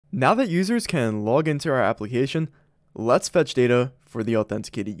Now that users can log into our application, let's fetch data for the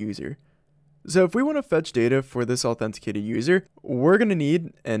authenticated user. So if we want to fetch data for this authenticated user, we're going to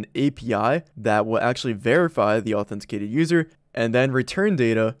need an API that will actually verify the authenticated user and then return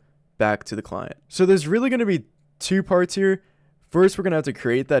data back to the client. So there's really going to be two parts here. First, we're going to have to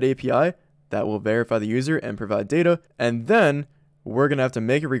create that API that will verify the user and provide data. And then we're going to have to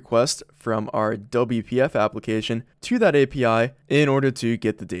make a request from our WPF application to that API in order to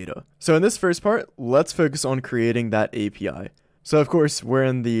get the data. So in this first part, let's focus on creating that API. So of course, we're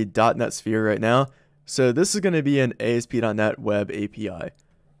in the .NET sphere right now. So this is going to be an ASP.NET Web API.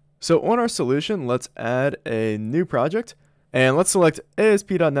 So on our solution, let's add a new project and let's select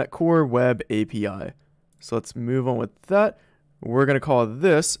ASP.NET Core Web API. So let's move on with that. We're going to call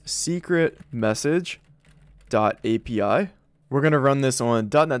this secret message.api. We're going to run this on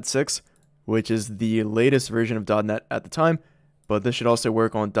 .NET 6, which is the latest version of .NET at the time, but this should also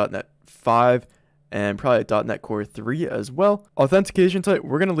work on .NET 5 and probably .NET Core 3 as well. Authentication type,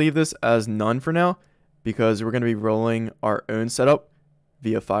 we're going to leave this as none for now because we're going to be rolling our own setup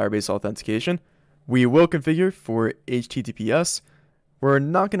via Firebase Authentication. We will configure for HTTPS. We're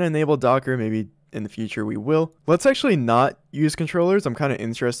not going to enable Docker, maybe in the future we will. Let's actually not use controllers. I'm kind of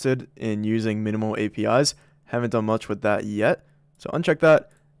interested in using minimal APIs. Haven't done much with that yet, so uncheck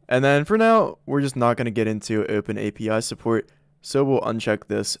that. And then for now, we're just not going to get into open API support, so we'll uncheck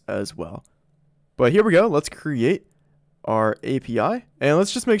this as well. But here we go. Let's create our API, and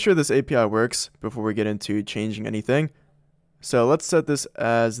let's just make sure this API works before we get into changing anything. So let's set this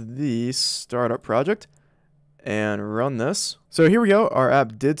as the startup project and run this. So here we go. Our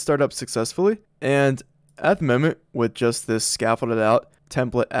app did start up successfully, and at the moment, with just this scaffolded out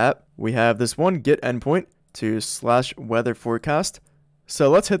template app, we have this one get endpoint to /weather forecast. So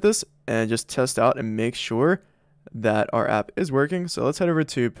let's hit this and just test out and make sure that our app is working. So let's head over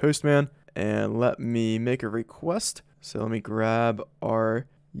to Postman and let me make a request. So let me grab our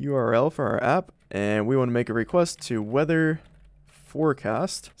URL for our app, and we want to make a request to weather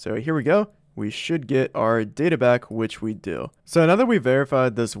forecast. So here we go. We should get our data back, which we do. So now that we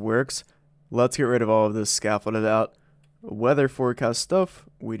verified this works, let's get rid of all of this scaffolded out weather forecast stuff.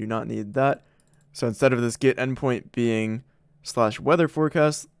 We do not need that. So instead of this get endpoint being /weather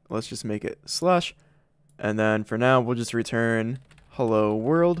forecast, let's just make it /. And then for now, we'll just return hello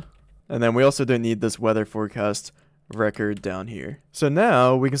world. And then we also don't need this weather forecast record down here. So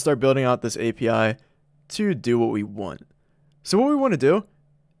now we can start building out this API to do what we want. So what we want to do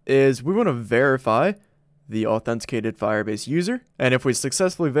is we want to verify the authenticated Firebase user. And if we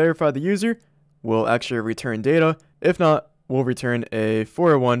successfully verify the user, we'll actually return data. If not, we'll return a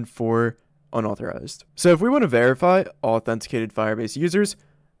 401 for unauthorized. So if we want to verify authenticated Firebase users,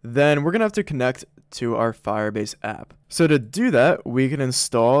 then we're going to have to connect to our Firebase app. So to do that, we can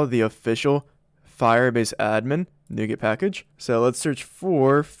install the official Firebase admin NuGet package. So let's search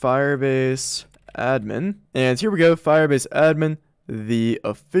for Firebase admin. And here we go, Firebase admin, the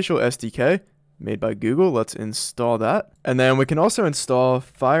official SDK made by Google. Let's install that. And then we can also install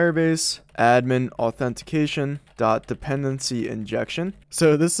Firebase admin authentication .dependency injection.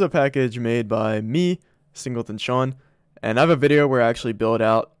 So this is a package made by me, Singleton Sean, and I have a video where I actually build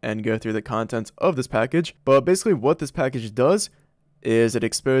out and go through the contents of this package. But basically what this package does is it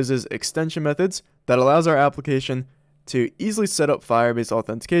exposes extension methods that allows our application to easily set up Firebase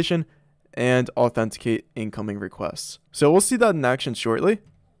authentication and authenticate incoming requests. So we'll see that in action shortly,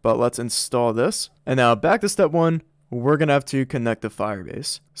 but let's install this. And now back to step one, we're gonna have to connect to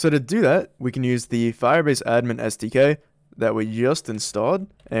Firebase. So to do that, we can use the Firebase admin SDK that we just installed,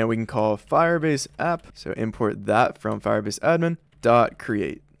 and we can call Firebase app. So import that from Firebase admin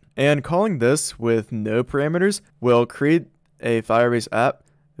 .create. And calling this with no parameters will create a Firebase app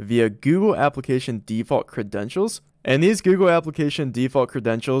via Google application default credentials. And these Google application default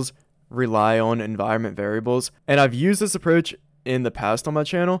credentials rely on environment variables. And I've used this approach in the past on my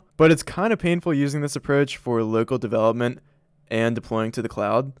channel, but it's kind of painful using this approach for local development and deploying to the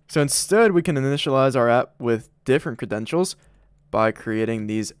cloud. So instead, we can initialize our app with different credentials by creating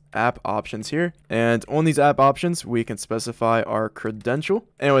these app options here. And on these app options, we can specify our credential.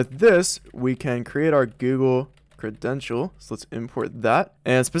 And with this, we can create our Google credential. So let's import that.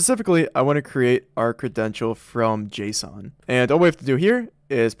 And specifically, I want to create our credential from JSON. And all we have to do here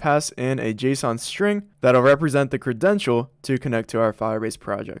is pass in a JSON string that'll represent the credential to connect to our Firebase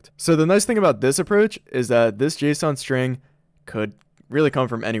project. So the nice thing about this approach is that this JSON string could really come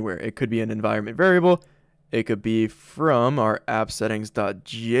from anywhere. It could be an environment variable. It could be from our app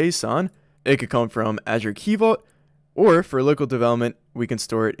settings.json. It could come from Azure Key Vault, or for local development, we can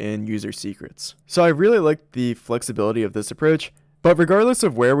store it in user secrets. So I really like the flexibility of this approach But regardless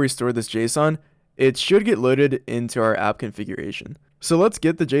of where we store this JSON, it should get loaded into our app configuration. So let's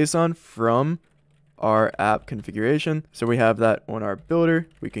get the JSON from our app configuration. So we have that on our builder.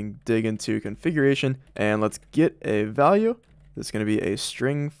 We can dig into configuration and let's get a value. This is going to be a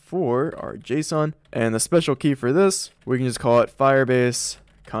string for our JSON. And the special key for this, we can just call it Firebase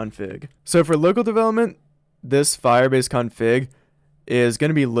config. So for local development, this Firebase config is going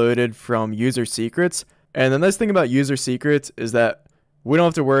to be loaded from user secrets. And the nice thing about user secrets is that we don't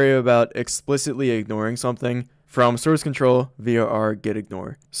have to worry about explicitly ignoring something from source control via our get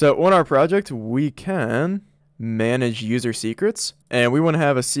ignore. So on our project, we can manage user secrets, and we want to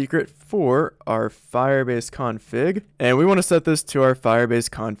have a secret for our Firebase config, and we want to set this to our Firebase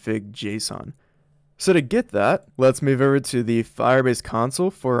config JSON. So to get that, let's move over to the Firebase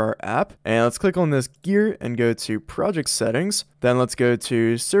console for our app, and let's click on this gear and go to project settings. Then let's go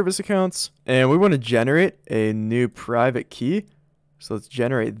to service accounts, and we want to generate a new private key. So let's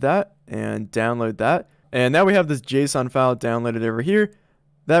generate that and download that. And now we have this JSON file downloaded over here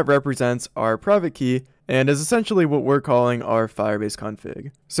that represents our private key and is essentially what we're calling our Firebase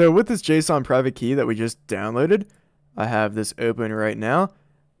config. So with this JSON private key that we just downloaded, I have this open right now.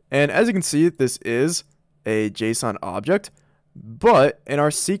 And as you can see, this is a JSON object, but in our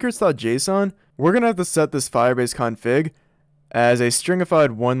secrets.json, we're going to have to set this Firebase config as a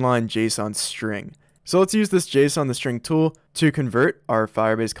stringified one-line JSON string. So let's use this JSON the string tool to convert our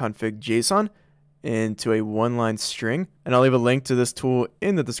Firebase config JSON into a one-line string, and I'll leave a link to this tool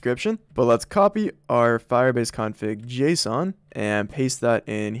in the description. But let's copy our Firebase config JSON and paste that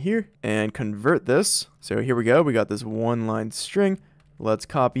in here and convert this. So here we go, we got this one-line string. Let's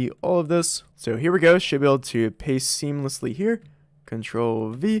copy all of this. So here we go, should be able to paste seamlessly here.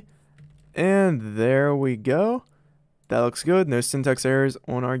 Control V, and there we go. That looks good, no syntax errors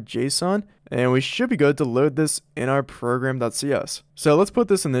on our JSON. And we should be good to load this in our program.cs. So let's put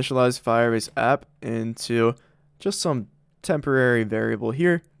this initialized Firebase app into just some temporary variable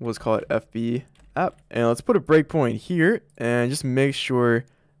here. Let's call it FB app. And let's put a breakpoint here and just make sure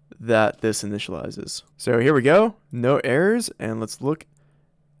that this initializes. So here we go, no errors. And let's look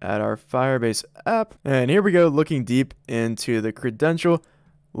at our Firebase app. And here we go, looking deep into the credential.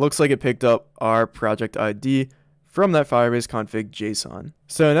 Looks like it picked up our project ID from that Firebase config JSON.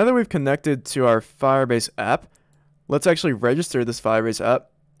 So now that we've connected to our Firebase app, let's actually register this Firebase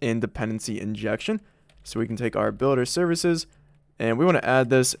app in dependency injection. So we can take our builder services and we want to add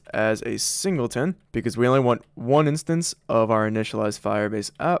this as a singleton because we only want one instance of our initialized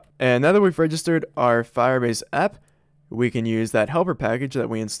Firebase app. And now that we've registered our Firebase app, we can use that helper package that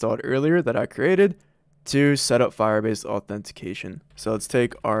we installed earlier that I created to set up Firebase Authentication. So let's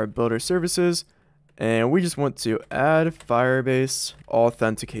take our builder services and we just want to add Firebase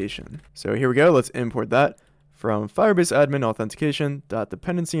Authentication. So here we go. Let's import that from Firebase admin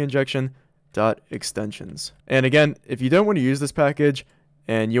authentication.dependency injection.extensions. And again, if you don't want to use this package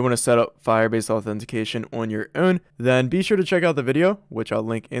and you want to set up Firebase Authentication on your own, then be sure to check out the video, which I'll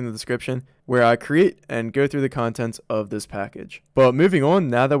link in the description, where I create and go through the contents of this package. But moving on,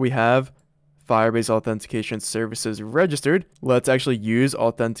 now that we have Firebase Authentication services registered, let's actually use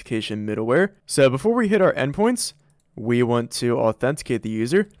authentication middleware. So before we hit our endpoints, we want to authenticate the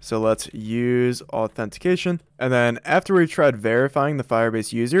user. So let's use authentication. And then after we've tried verifying the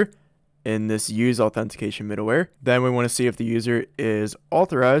Firebase user in this use authentication middleware, then we want to see if the user is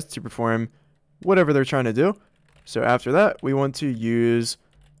authorized to perform whatever they're trying to do. So after that, we want to use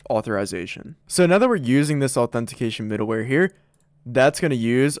authorization. So now that we're using this authentication middleware here, that's going to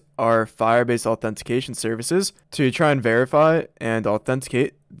use our Firebase authentication services to try and verify and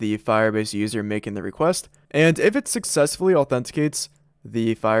authenticate the Firebase user making the request. And if it successfully authenticates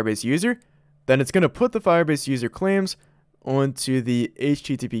the Firebase user, then it's going to put the Firebase user claims onto the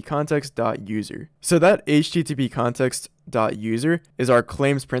http context.user. So that http context.user is our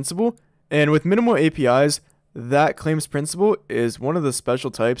claims principal. And with minimal APIs, that claims principal is one of the special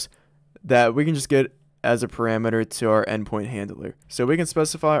types that we can just get as a parameter to our endpoint handler. So we can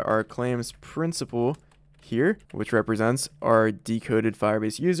specify our claims principal here, which represents our decoded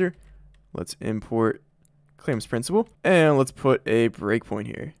Firebase user. Let's import claims principal and let's put a breakpoint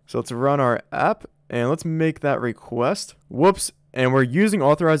here. So let's run our app and let's make that request. Whoops. And we're using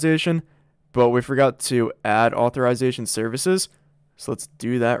authorization, but we forgot to add authorization services. So let's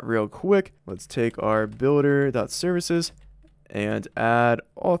do that real quick. Let's take our builder.services and add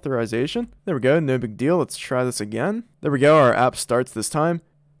authorization. There we go, no big deal. Let's try this again. There we go, our app starts this time.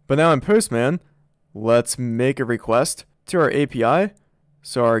 But now in Postman, let's make a request to our API.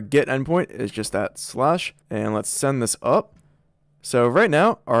 So our get endpoint is just that /, and let's send this up. So right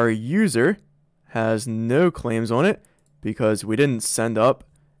now, our user has no claims on it, because we didn't send up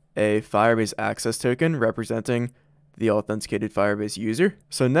a Firebase access token representing the authenticated Firebase user.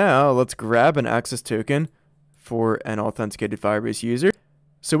 So now let's grab an access token for an authenticated Firebase user.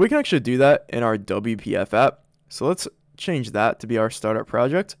 So we can actually do that in our WPF app. So let's change that to be our startup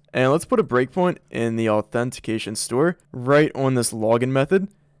project. And let's put a breakpoint in the authentication store right on this login method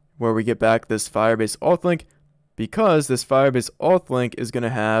where we get back this Firebase auth link, because this Firebase auth link is going to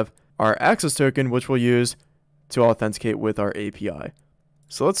have our access token, which we'll use to authenticate with our API.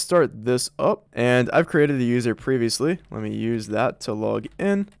 So let's start this up, and I've created a user previously. Let me use that to log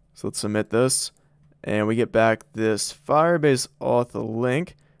in. So let's submit this, and we get back this Firebase auth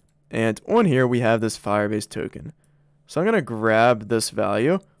link, and on here we have this Firebase token. So I'm going to grab this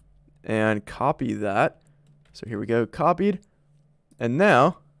value and copy that. So here we go, copied. And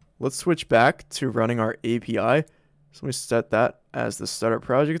now let's switch back to running our API. So let me set that as the startup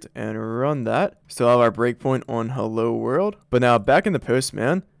project and run that. Still have our breakpoint on hello world. But now back in the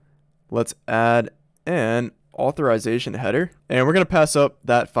Postman, let's add an authorization header. And we're going to pass up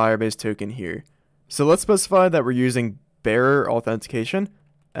that Firebase token here. So let's specify that we're using bearer authentication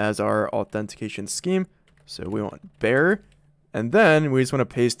as our authentication scheme. So we want bearer. And then we just want to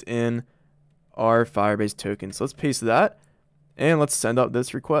paste in our Firebase token. So let's paste that. And let's send out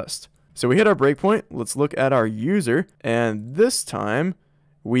this request. So we hit our breakpoint. Let's look at our user. And this time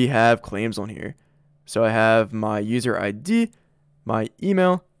we have claims on here. So I have my user ID, my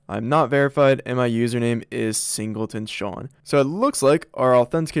email, I'm not verified, and my username is Singleton Sean. So it looks like our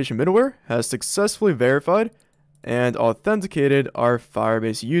authentication middleware has successfully verified and authenticated our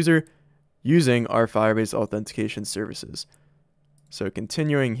Firebase user using our Firebase authentication services. So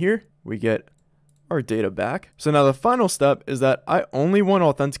continuing here, we get our data back. So now the final step is that I only want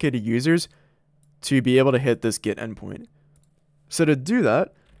authenticated users to be able to hit this get endpoint. So to do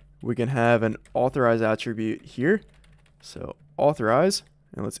that, we can have an authorize attribute here. So authorize,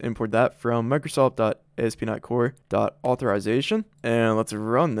 and let's import that from Microsoft.ASP.NET Core.authorization. And let's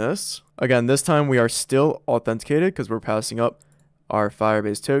run this. Again, this time we are still authenticated because we're passing up our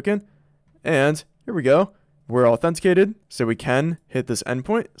Firebase token. And here we go. We're authenticated, so we can hit this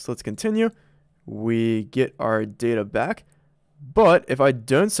endpoint. So let's continue. We get our data back. But if I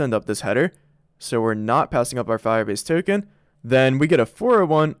don't send up this header, so we're not passing up our Firebase token, then we get a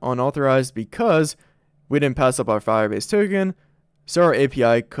 401 unauthorized because we didn't pass up our Firebase token, so our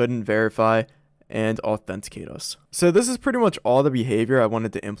API couldn't verify and authenticate us. So this is pretty much all the behavior I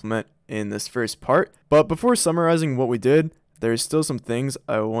wanted to implement in this first part. But before summarizing what we did, there's still some things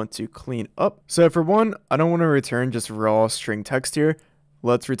I want to clean up. So for one, I don't want to return just raw string text here.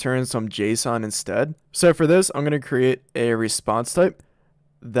 Let's return some JSON instead. So for this, I'm going to create a response type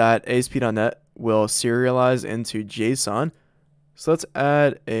that ASP.NET will serialize into JSON. So let's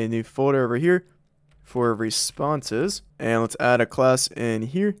add a new folder over here for responses, and let's add a class in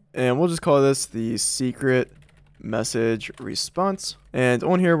here, and we'll just call this the secret message response. And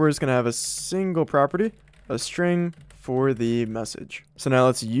on here, we're just going to have a single property, a string for the message. So now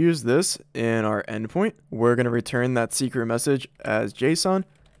let's use this in our endpoint. We're going to return that secret message as JSON.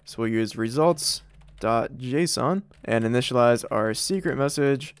 So we'll use results.json and initialize our secret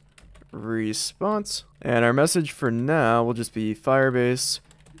message response. And our message for now will just be Firebase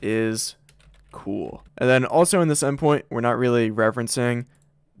is cool. And then also in this endpoint, we're not really referencing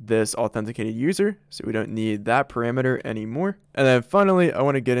this authenticated user, so we don't need that parameter anymore. And then finally, I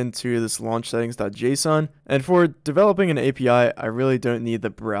want to get into this launch settings.json. And for developing an API, I really don't need the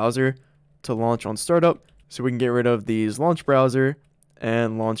browser to launch on startup, so we can get rid of these launch browser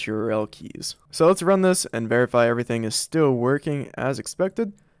and launch URL keys. So let's run this and verify everything is still working as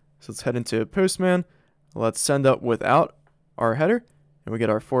expected. So let's head into Postman. Let's send up without our header, and we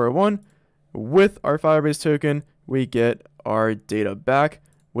get our 401. With our Firebase token, we get our data back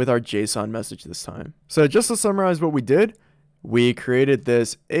with our JSON message this time. So just to summarize what we did, we created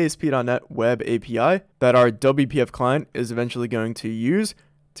this ASP.NET Web API that our WPF client is eventually going to use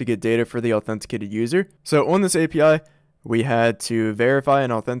to get data for the authenticated user. So on this API, we had to verify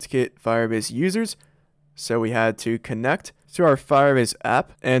and authenticate Firebase users. So we had to connect to our Firebase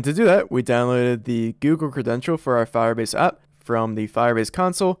app. And to do that, we downloaded the Google credential for our Firebase app from the Firebase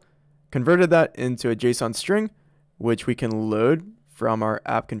console, converted that into a JSON string, which we can load from our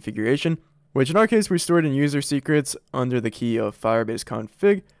app configuration, which in our case we stored in user secrets under the key of Firebase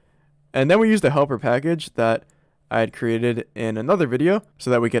config. And then we used a helper package that I had created in another video so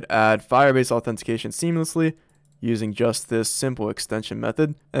that we could add Firebase authentication seamlessly using just this simple extension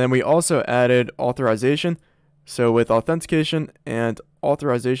method. And then we also added authorization. So with authentication and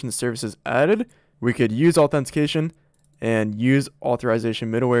authorization services added, we could use authentication and use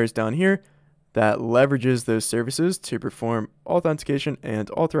authorization middlewares down here that leverages those services to perform authentication and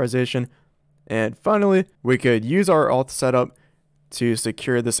authorization. And finally, we could use our auth setup to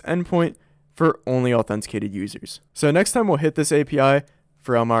secure this endpoint for only authenticated users. So next time we'll hit this API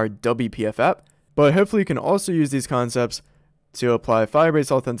from our WPF app, but hopefully you can also use these concepts to apply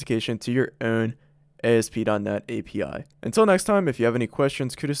Firebase Authentication to your own ASP.NET API. Until next time, if you have any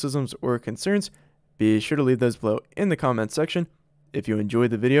questions, criticisms, or concerns, be sure to leave those below in the comments section. If you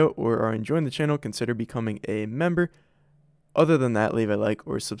enjoyed the video or are enjoying the channel, consider becoming a member. Other than that, leave a like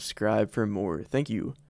or subscribe for more. Thank you.